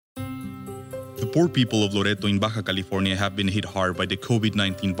The poor people of Loreto in Baja California have been hit hard by the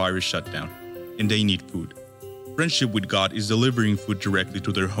COVID-19 virus shutdown, and they need food. Friendship with God is delivering food directly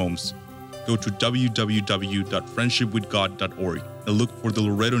to their homes. Go to www.friendshipwithgod.org and look for the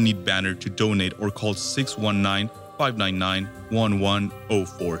Loreto Need banner to donate or call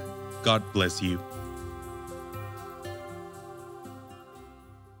 619-599-1104. God bless you.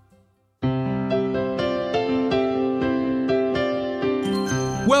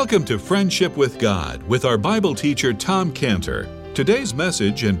 Welcome to Friendship with God with our Bible teacher Tom Cantor. Today's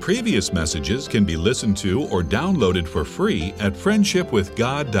message and previous messages can be listened to or downloaded for free at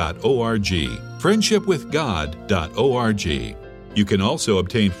friendshipwithgod.org. friendshipwithgod.org. You can also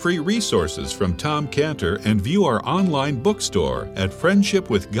obtain free resources from Tom Cantor and view our online bookstore at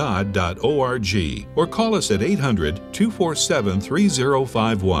friendshipwithgod.org or call us at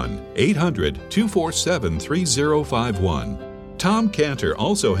 800-247-3051, 800-247-3051. Tom Cantor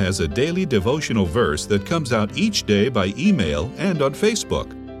also has a daily devotional verse that comes out each day by email and on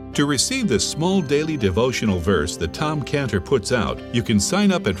Facebook. To receive this small daily devotional verse that Tom Cantor puts out, you can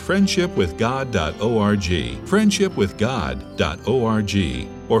sign up at friendshipwithgod.org, friendshipwithgod.org,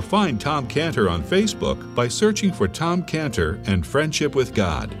 or find Tom Cantor on Facebook by searching for Tom Cantor and Friendship with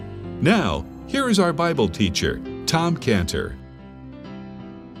God. Now, here is our Bible teacher, Tom Cantor.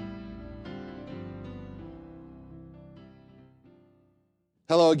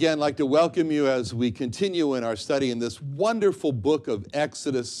 Hello again. I'd like to welcome you as we continue in our study in this wonderful book of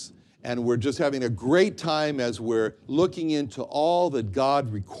Exodus. And we're just having a great time as we're looking into all that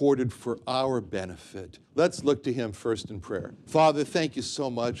God recorded for our benefit. Let's look to Him first in prayer. Father, thank you so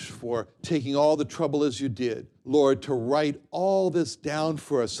much for taking all the trouble as you did, Lord, to write all this down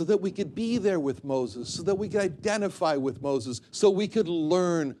for us so that we could be there with Moses, so that we could identify with Moses, so we could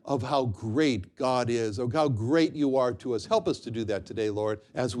learn of how great God is, of how great you are to us. Help us to do that today, Lord,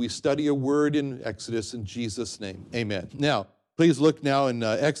 as we study your word in Exodus in Jesus' name. Amen. Now, please look now in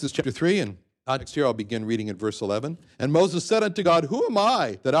Exodus chapter 3, and next here I'll begin reading at verse 11. And Moses said unto God, Who am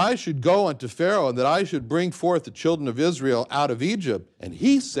I, that I should go unto Pharaoh, and that I should bring forth the children of Israel out of Egypt? And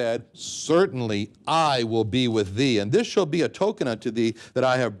he said, Certainly I will be with thee, and this shall be a token unto thee that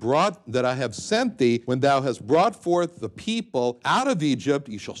I have sent thee. When thou hast brought forth the people out of Egypt,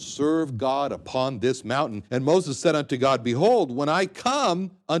 ye shall serve God upon this mountain. And Moses said unto God, Behold, when I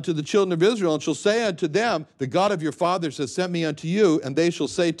come unto the children of Israel, and shall say unto them, The God of your fathers has sent me unto you, and they shall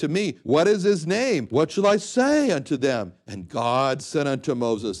say to me, What is his name? What shall I say unto them? And God said unto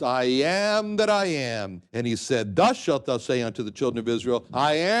Moses, I am that I am. And he said, Thus shalt thou say unto the children of Israel,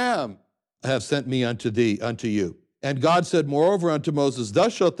 I have sent me unto you. And God said moreover unto Moses,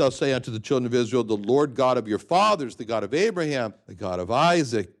 Thus shalt thou say unto the children of Israel, The Lord God of your fathers, the God of Abraham, the God of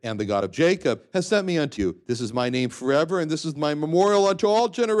Isaac, and the God of Jacob, has sent me unto you. This is my name forever, and this is my memorial unto all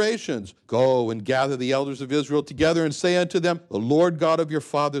generations. Go and gather the elders of Israel together, and say unto them, The Lord God of your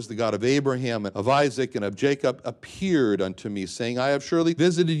fathers, the God of Abraham, and of Isaac, and of Jacob, appeared unto me, saying, I have surely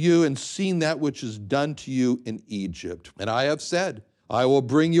visited you, and seen that which is done to you in Egypt. And I have said, I will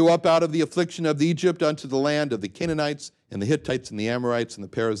bring you up out of the affliction of Egypt unto the land of the Canaanites, and the Hittites, and the Amorites, and the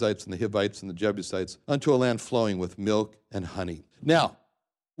Perizzites, and the Hivites, and the Jebusites, unto a land flowing with milk and honey. Now,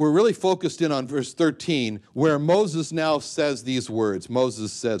 we're really focused in on verse 13, where Moses now says these words.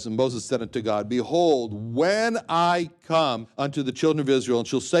 Moses says, And Moses said unto God, Behold, when I come unto the children of Israel, and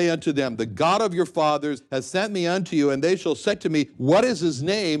shall say unto them, The God of your fathers has sent me unto you, and they shall say to me, What is his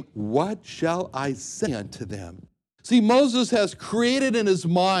name? What shall I say unto them? See, Moses has created in his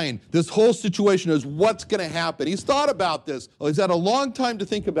mind this whole situation as what's going to happen. He's thought about this. He's had a long time to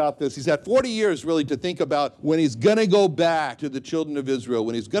think about this. He's had 40 years really to think about when he's going to go back to the children of Israel,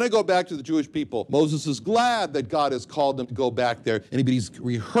 when he's going to go back to the Jewish people. Moses is glad that God has called him to go back there. And he's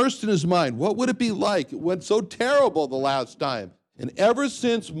rehearsed in his mind, what would it be like? It went so terrible the last time. And ever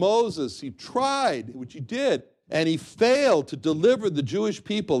since Moses, he tried, which he did, and he failed to deliver the Jewish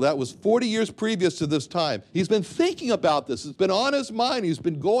people. That was 40 years previous to this time. He's been thinking about this. It's been on his mind. He's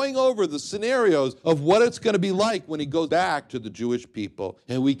been going over the scenarios of what it's going to be like when he goes back to the Jewish people.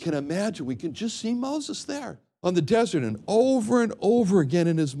 And we can imagine, we can just see Moses there on the desert, and over again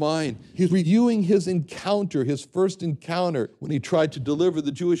in his mind, he's reviewing his encounter, his first encounter when he tried to deliver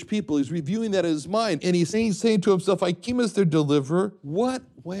the Jewish people. He's reviewing that in his mind, and he's saying to himself, I came as their deliverer. What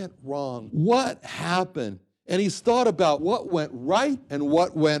went wrong? What happened? And he's thought about what went right and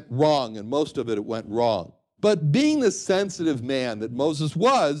what went wrong, and most of it went wrong. But being the sensitive man that Moses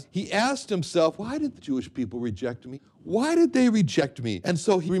was, he asked himself, why did the Jewish people reject me? Why did they reject me? And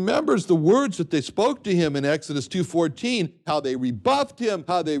so he remembers the words that they spoke to him in Exodus 2:14, how they rebuffed him,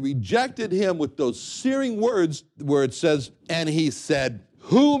 how they rejected him with those searing words where it says, and he said,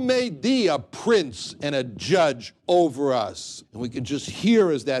 Who made thee a prince and a judge over us? And we can just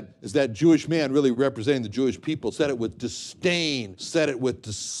hear as that Jewish man, really representing the Jewish people, said it with disdain, said it with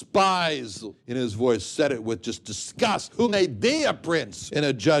despise in his voice, said it with just disgust. Who made thee a prince and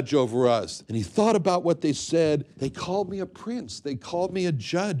a judge over us? And he thought about what they said. They called me a prince. They called me a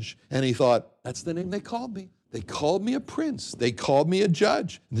judge. And he thought, that's the name they called me. They called me a prince. They called me a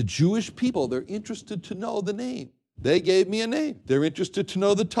judge. The Jewish people, they're interested to know the name. They gave me a name. They're interested to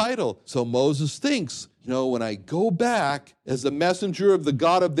know the title. So Moses thinks, when I go back as the messenger of the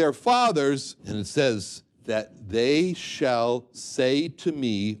God of their fathers, and it says that they shall say to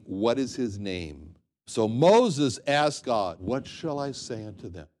me, what is his name? So Moses asked God, what shall I say unto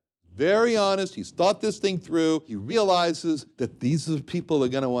them? Very honest. He's thought this thing through. He realizes that these are the people that are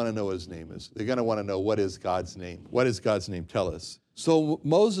going to want to know what his name is. They're going to want to know, what is God's name? What is God's name? Tell us. So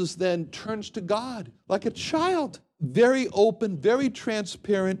Moses then turns to God like a child. Very open, very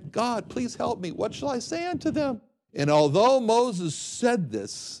transparent. God, please help me. What shall I say unto them? And although Moses said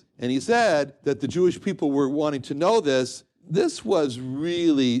this, and he said that the Jewish people were wanting to know this, this was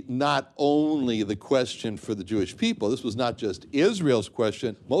really not only the question for the Jewish people. This was not just Israel's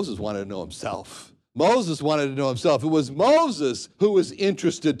question. Moses wanted to know himself. Moses wanted to know himself. It was Moses who was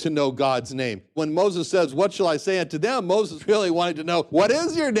interested to know God's name. When Moses says, what shall I say unto them? Moses really wanted to know, what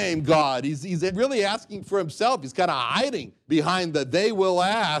is your name, God? He's really asking for himself. He's kind of hiding behind the they will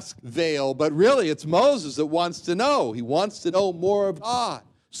ask veil, but really it's Moses that wants to know. He wants to know more of God.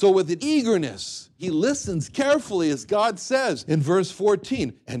 So with an eagerness, he listens carefully as God says in verse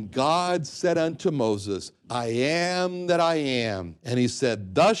 14, and God said unto Moses, I am that I am. And he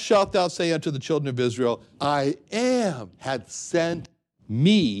said, thus shalt thou say unto the children of Israel, I am hath sent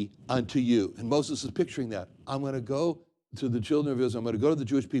me unto you. And Moses is picturing that. I'm going to go to the children of Israel. I'm going to go to the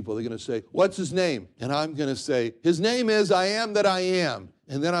Jewish people. They're going to say, what's his name? And I'm going to say, his name is I am that I am.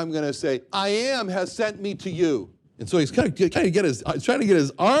 And then I'm going to say, I am has sent me to you. And so he's trying to get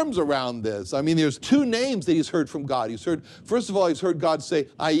his arms around this. I mean, there's two names that he's heard from God. First of all, he's heard God say,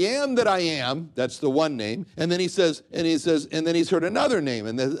 I am that I am. That's the one name. And then he's heard another name.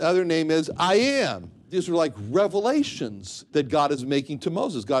 And the other name is I am. These are like revelations that God is making to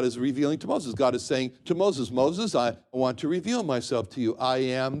Moses. God is revealing to Moses. God is saying to Moses, Moses, I want to reveal myself to you. I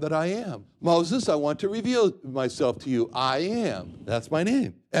am that I am. Moses, I want to reveal myself to you. I am. That's my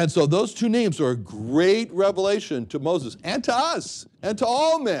name. And so those two names are a great revelation to Moses and to us and to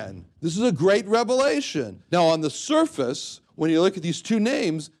all men. This is a great revelation. Now, on the surface, when you look at these two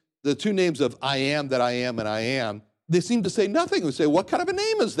names, the two names of I am that I am and I am, they seem to say nothing. We say, what kind of a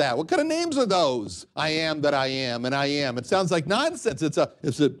name is that? What kind of names are those? I am that I am and I am. It sounds like nonsense.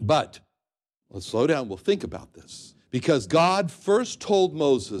 But let's slow down. We'll think about this. Because God first told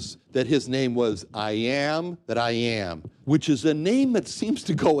Moses that his name was I am that I am, which is a name that seems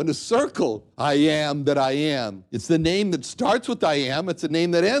to go in a circle. I am that I am. It's the name that starts with I am. It's a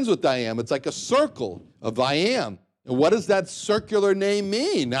name that ends with I am. It's like a circle of I am. And what does that circular name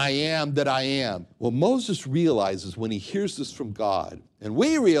mean? I am that I am. Well, Moses realizes when he hears this from God, and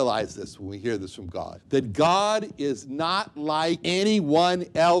we realize this when we hear this from God, that God is not like anyone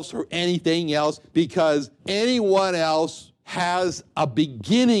else or anything else, because anyone else has a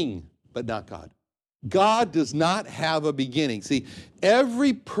beginning, but not God. God does not have a beginning. See,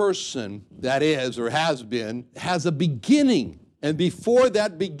 every person that is or has been has a beginning. And before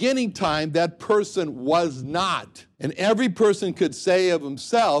that beginning time, that person was not. And every person could say of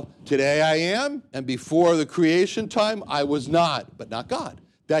himself, today I am, and before the creation time, I was not, but not God.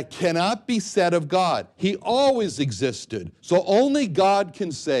 That cannot be said of God. He always existed. So only God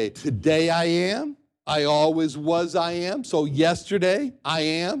can say, today I am, I always was I am, so yesterday I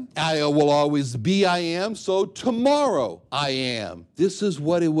am, I will always be I am, so tomorrow I am. This is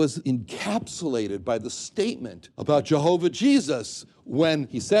what it was encapsulated by the statement about Jehovah Jesus when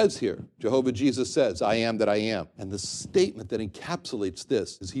he says here, Jehovah Jesus says, I am that I am. And the statement that encapsulates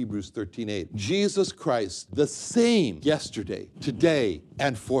this is Hebrews 13:8. Jesus Christ, the same yesterday, today,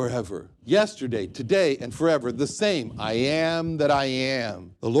 and forever. Yesterday, today, and forever, the same. I am that I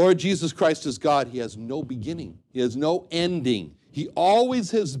am. The Lord Jesus Christ is God. He has no beginning. He has no ending. He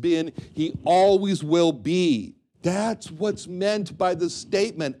always has been. He always will be. That's what's meant by the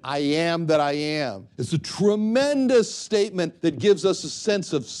statement, I am that I am. It's a tremendous statement that gives us a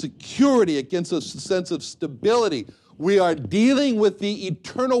sense of security. It gives us a sense of stability. We are dealing with the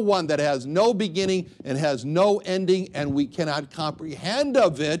eternal one that has no beginning and has no ending, and we cannot comprehend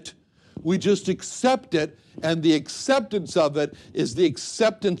of it. We just accept it, and the acceptance of it is the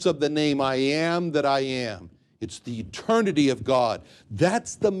acceptance of the name I am that I am. It's the eternity of God.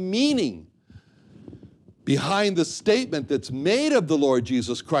 That's the meaning behind the statement that's made of the Lord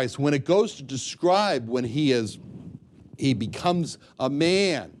Jesus Christ when it goes to describe when he becomes a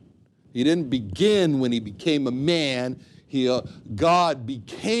man. He didn't begin when he became a man. God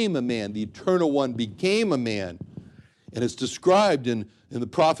became a man. The Eternal One became a man. And it's described in the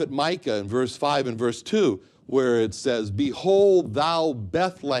prophet Micah in verse 5 and verse 2, where it says, "Behold, thou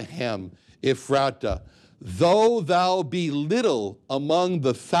Bethlehem Ephratah, though thou be little among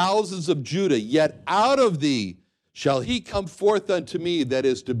the thousands of Judah, yet out of thee shall he come forth unto me that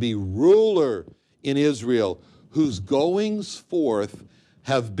is to be ruler in Israel, whose goings forth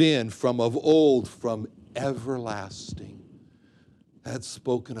have been from of old, from everlasting." That's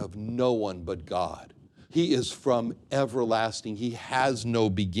spoken of no one but God. He is from everlasting. He has no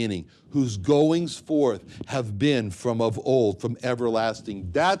beginning, whose goings forth have been from of old, from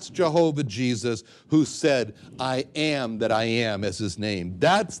everlasting. That's Jehovah Jesus, who said, "I am that I am," as his name.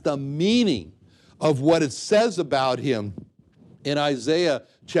 That's the meaning of what it says about him in Isaiah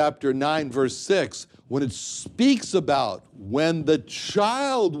chapter 9, verse 6, when it speaks about when the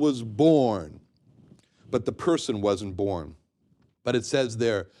child was born, but the person wasn't born. But it says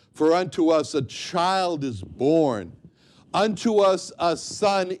there, "For unto us a child is born, unto us a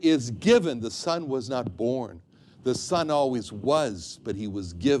son is given." The son was not born. The son always was, but he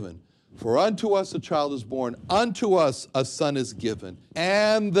was given. "For unto us a child is born, unto us a son is given,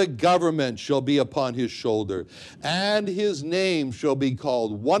 and the government shall be upon his shoulder, and his name shall be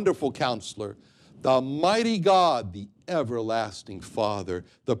called Wonderful Counselor, the Mighty God, the Everlasting Father,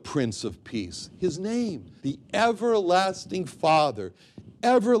 the Prince of Peace." His name, the Everlasting Father.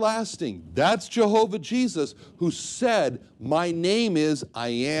 Everlasting. That's Jehovah Jesus, who said, "My name is I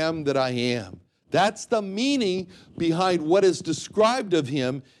am that I am." That's the meaning behind what is described of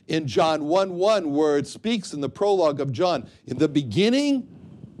him in John 1:1, where it speaks in the prologue of John. In the beginning,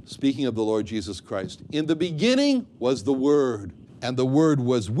 speaking of the Lord Jesus Christ, in the beginning was the Word, and the Word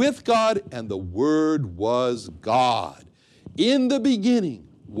was with God, and the Word was God. In the beginning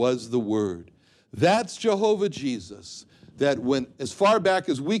was the Word. That's Jehovah Jesus, that when, as far back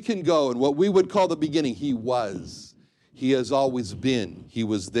as we can go, and what we would call the beginning, he was. He has always been. He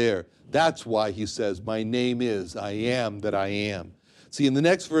was there. That's why he says, "My name is I am that I am." See, and the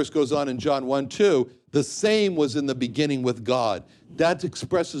next verse goes on in John 1:2, "The same was in the beginning with God." That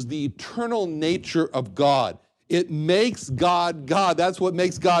expresses the eternal nature of God. It makes God God. That's what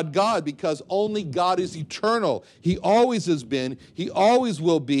makes God God, because only God is eternal. He always has been, he always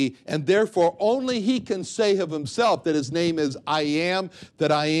will be, and therefore only he can say of himself that his name is I am that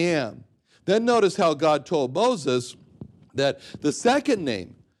I am. Then notice how God told Moses that the second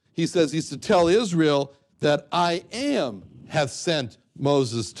name, he says he's to tell Israel that I am hath sent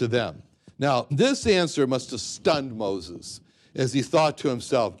Moses to them. Now, this answer must have stunned Moses as he thought to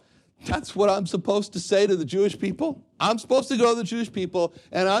himself, "That's what I'm supposed to say to the Jewish people? I'm supposed to go to the Jewish people,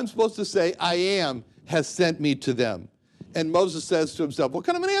 and I'm supposed to say, I am has sent me to them." And Moses says to himself, what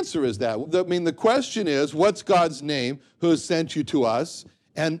kind of an answer is that? I mean, the question is, what's God's name who has sent you to us?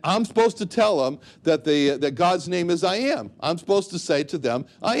 And I'm supposed to tell them that God's name is I am. I'm supposed to say to them,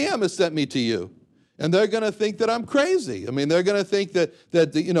 I am has sent me to you. And they're going to think that I'm crazy. I mean, they're going to think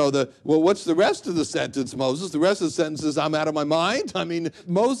well, what's the rest of the sentence, Moses? The rest of the sentence is, I'm out of my mind. I mean,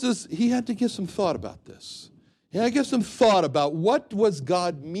 Moses, he had to give some thought about this. He had to give some thought about what was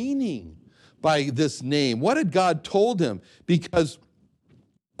God meaning by this name. What had God told him? Because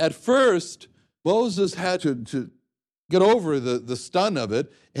at first, Moses had to get over the stun of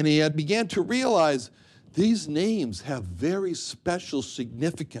it, and he began to realize these names have very special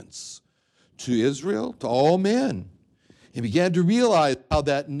significance to Israel, to all men. He began to realize how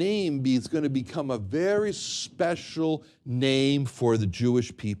that name is going to become a very special name for the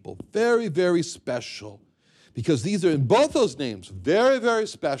Jewish people. Very, very special. Because these are, in both those names, very, very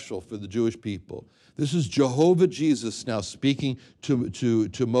special for the Jewish people. This is Jehovah Jesus now speaking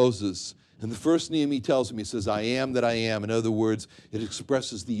to Moses. And the first name he tells him, he says, I am that I am. In other words, it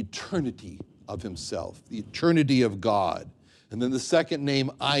expresses the eternity of himself, the eternity of God. And then the second name,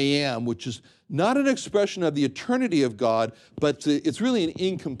 I am, which is not an expression of the eternity of God, but it's really an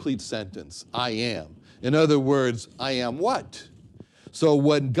incomplete sentence. I am. In other words, I am what? So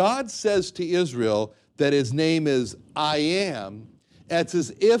when God says to Israel that his name is I am, it's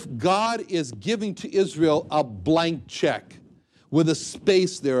as if God is giving to Israel a blank check with a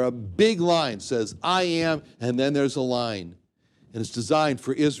space there, a big line says I am, and then there's a line. And it's designed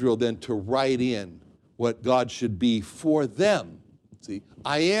for Israel then to write in what God should be for them. See,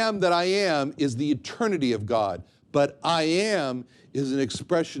 I am that I am is the eternity of God, but I am is an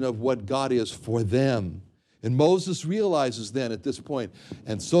expression of what God is for them. And Moses realizes then at this point,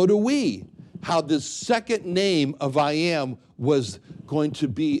 and so do we, how this second name of I am was going to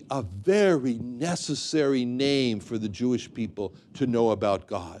be a very necessary name for the Jewish people to know about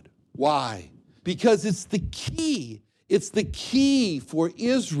God. Why? Because it's the key. It's the key for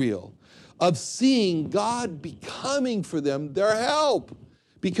Israel of seeing God becoming for them their help.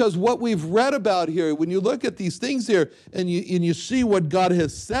 Because what we've read about here, when you look at these things here and you see what God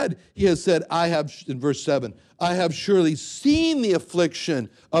has said, he has said, I have, in verse 7, I have surely seen the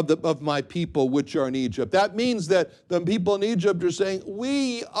affliction of my people which are in Egypt. That means that the people in Egypt are saying,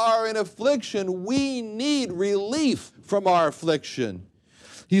 we are in affliction. We need relief from our affliction.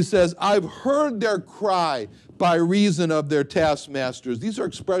 He says, I've heard their cry by reason of their taskmasters. These are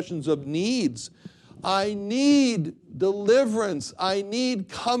expressions of needs. I need deliverance. I need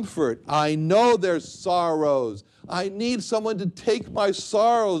comfort. I know their sorrows. I need someone to take my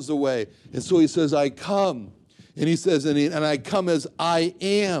sorrows away. And so he says, I come. And he says, and I come as I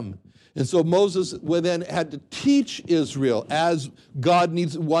am. And so Moses then had to teach Israel, as God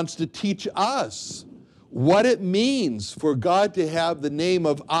wants to teach us, what it means for God to have the name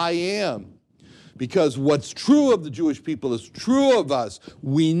of I am. Because what's true of the Jewish people is true of us.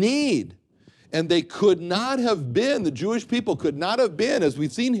 We need. And they could not have been, the Jewish people could not have been, as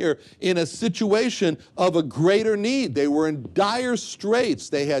we've seen here, in a situation of a greater need. They were in dire straits.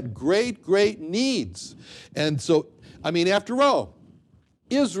 They had great, great needs. And so, after all,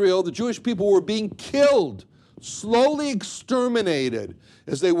 Israel, the Jewish people, were being killed, slowly exterminated,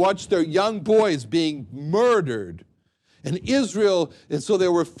 as they watched their young boys being murdered. And so they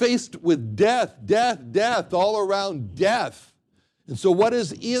were faced with death, all around death. And so what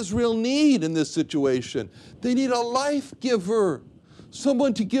does Israel need in this situation? They need a life giver,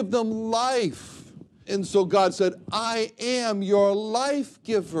 someone to give them life. And so God said, I am your life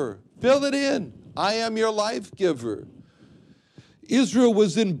giver. Fill it in. I am your life giver. Israel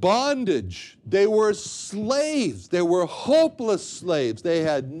was in bondage. They were slaves. They were hopeless slaves. They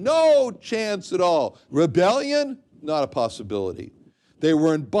had no chance at all. Rebellion? Not a possibility. They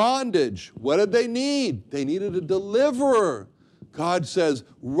were in bondage. What did they need? They needed a deliverer. God says,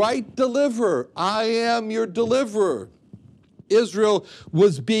 right deliverer. I am your deliverer. Israel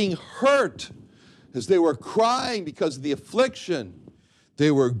was being hurt as they were crying because of the affliction.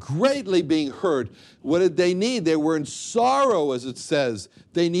 They were greatly being hurt. What did they need? They were in sorrow, as it says.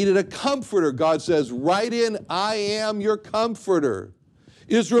 They needed a comforter. God says, right in, I am your comforter.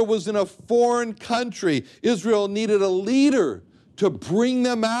 Israel was in a foreign country. Israel needed a leader to bring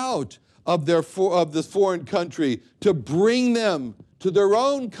them out of this foreign country, to bring them to their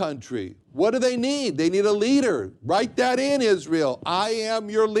own country. What do they need? They need a leader. Write that in, Israel. I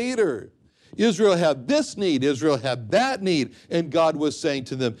am your leader. Israel had this need. Israel had that need. And God was saying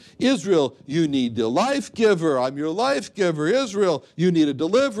to them, Israel, you need a life giver. I'm your life giver. Israel, you need a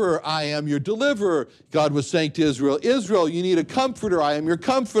deliverer. I am your deliverer. God was saying to Israel, Israel, you need a comforter. I am your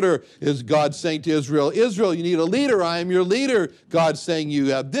comforter. Is God saying to Israel, Israel, you need a leader. I am your leader. God saying, you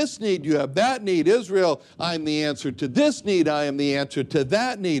have this need. You have that need. Israel, I'm the answer to this need. I am the answer to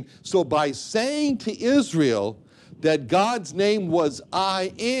that need. So by saying to Israel that God's name was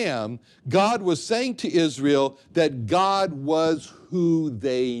I am, God was saying to Israel that God was who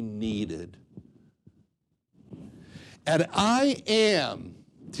they needed. And I am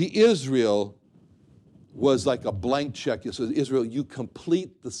to Israel was like a blank check. It says, Israel, you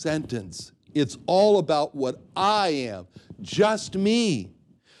complete the sentence. It's all about what I am, just me.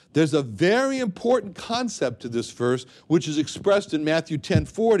 There's a very important concept to this verse, which is expressed in Matthew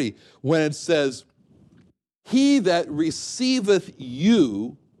 10:40, when it says, he that receiveth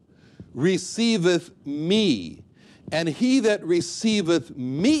you receiveth me, and he that receiveth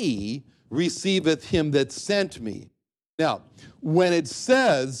me receiveth him that sent me. Now, when it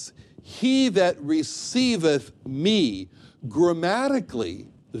says, he that receiveth me, grammatically,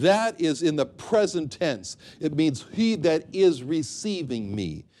 that is in the present tense. It means he that is receiving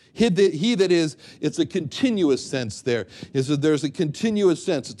me. He that is, it's a continuous sense there. There's a continuous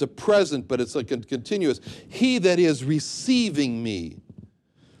sense. It's a present, but it's like a continuous. He that is receiving me.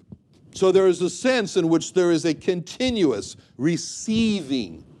 So there is a sense in which there is a continuous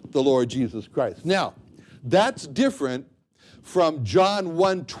receiving the Lord Jesus Christ. Now, that's different from John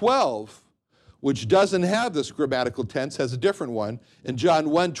 1:12, which doesn't have this grammatical tense, has a different one. And John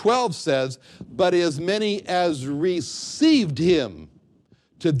 1:12 says, but as many as received him,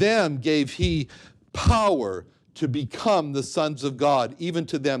 to them gave he power to become the sons of God, even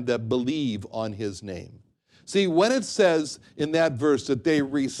to them that believe on his name. See, when it says in that verse that they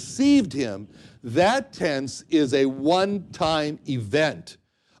received him, that tense is a one-time event.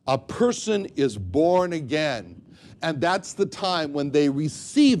 A person is born again, And that's the time when they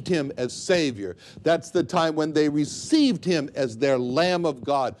received him as Savior. That's the time when they received him as their Lamb of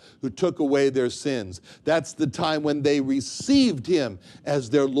God who took away their sins. That's the time when they received him as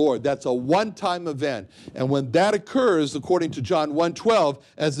their Lord. That's a one-time event. And when that occurs, according to John 1:12,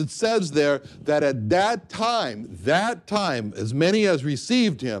 as it says there, that at that time, as many as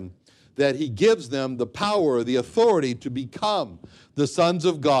received him, that he gives them the power, the authority to become the sons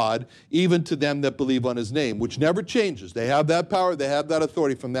of God, even to them that believe on his name, which never changes. They have that power, they have that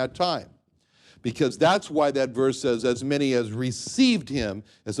authority from that time. Because that's why that verse says, as many as received him,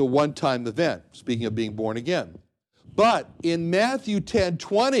 as a one-time event, speaking of being born again. But in Matthew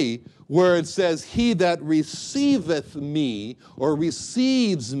 10:20, where it says, he that receiveth me, or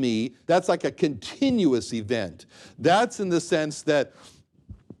receives me, that's like a continuous event. That's in the sense that,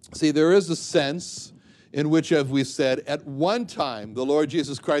 see, there is a sense in which, as we said, at one time the Lord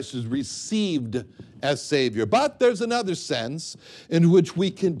Jesus Christ is received as Savior. But there's another sense in which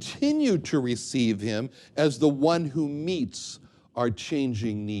we continue to receive him as the one who meets our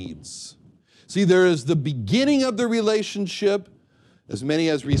changing needs. See, there is the beginning of the relationship, as many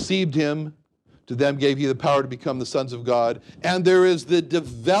as received him, to them gave he the power to become the sons of God. And there is the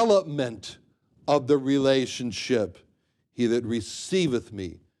development of the relationship. He that receiveth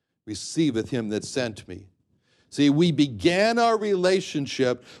me, receiveth him that sent me. See, we began our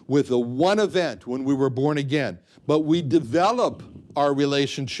relationship with a one event when we were born again, but we develop our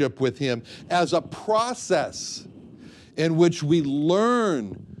relationship with him as a process in which we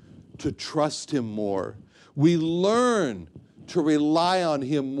learn to trust him more. We learn to rely on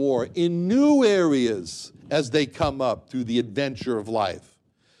him more in new areas as they come up through the adventure of life.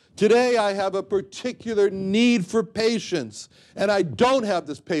 Today I have a particular need for patience, and I don't have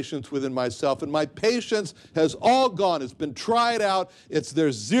this patience within myself, and my patience has all gone. It's been tried out.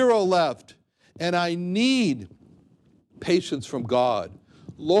 There's zero left, and I need patience from God.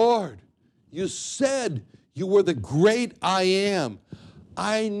 Lord, you said you were the great I am.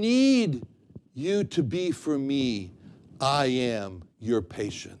 I need you to be for me. I am your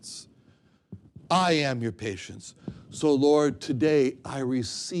patience. I am your patience. So, Lord, today I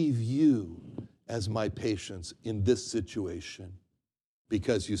receive you as my patience in this situation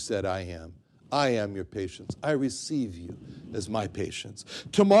because you said I am. I am your patience. I receive you as my patience.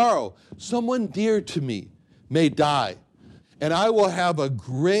 Tomorrow, someone dear to me may die, and I will have a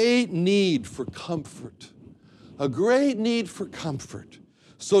great need for comfort. A great need for comfort.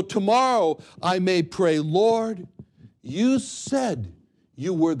 So tomorrow I may pray, Lord, you said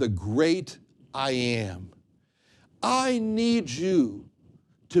you were the great I am. I need you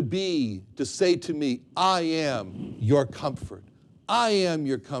to say to me, I am your comfort. I am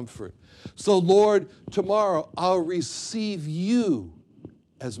your comfort. So Lord, tomorrow I'll receive you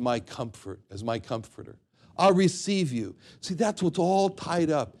as my comfort, as my comforter. I'll receive you. See, that's what's all tied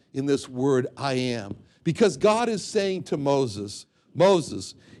up in this word, I am. Because God is saying to Moses,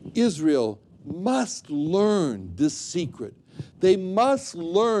 Israel must learn this secret. They must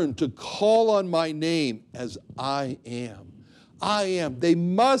learn to call on my name as I am. I am. They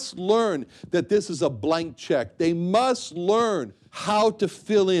must learn that this is a blank check. They must learn how to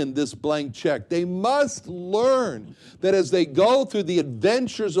fill in this blank check. They must learn that as they go through the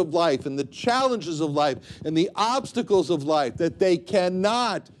adventures of life and the challenges of life and the obstacles of life, that they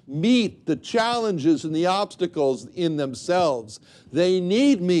cannot meet the challenges and the obstacles in themselves. They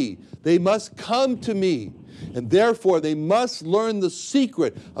need me. They must come to me. And therefore, they must learn the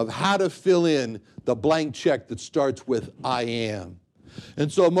secret of how to fill in the blank check that starts with I am.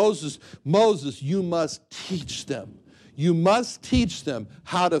 And so Moses, you must teach them. You must teach them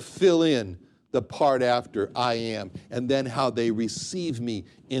how to fill in the part after I am, and then how they receive me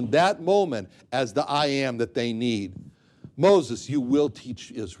in that moment as the I am that they need. Moses, you will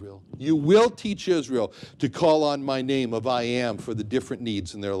teach Israel. You will teach Israel to call on my name of I am for the different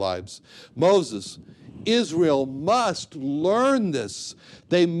needs in their lives. Moses, Israel must learn this.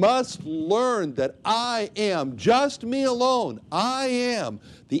 They must learn that I am, just me alone, I am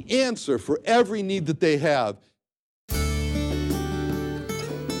the answer for every need that they have.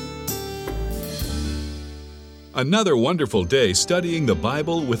 Another wonderful day studying the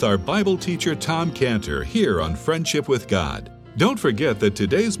Bible with our Bible teacher Tom Cantor here on Friendship with God. Don't forget that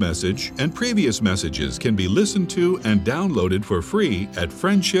today's message and previous messages can be listened to and downloaded for free at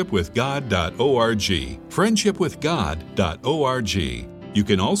friendshipwithgod.org. friendshipwithgod.org. You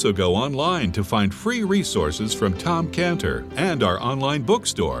can also go online to find free resources from Tom Cantor and our online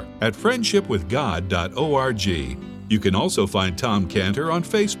bookstore at friendshipwithgod.org. You can also find Tom Cantor on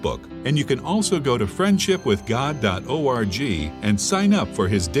Facebook, and you can also go to friendshipwithgod.org and sign up for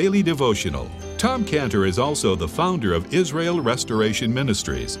his daily devotional. Tom Cantor is also the founder of Israel Restoration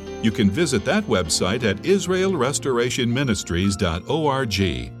Ministries. You can visit that website at israelrestorationministries.org.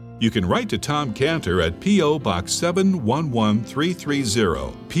 You can write to Tom Cantor at P.O. Box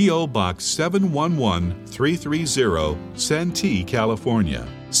 711330, P.O. Box 711330, Santee, California.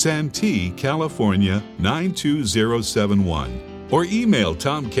 Santee, California 92071. Or email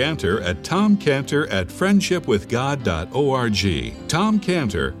Tom Cantor at tomcantor@friendshipwithgod.org. Tom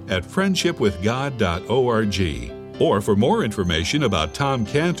Cantor at friendshipwithgod.org. Or for more information about Tom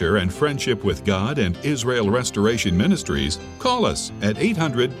Cantor and Friendship with God and Israel Restoration Ministries, call us at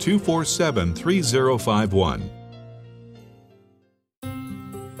 800-247-3051.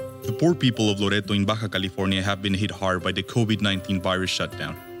 The poor people of Loreto in Baja California have been hit hard by the COVID-19 virus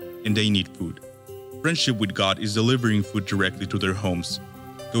shutdown, and they need food. Friendship with God is delivering food directly to their homes.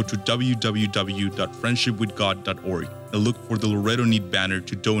 Go to www.friendshipwithgod.org and look for the Loreto Need banner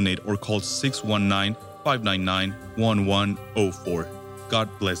to donate or call 619-599-1104. God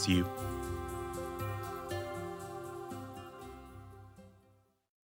bless you.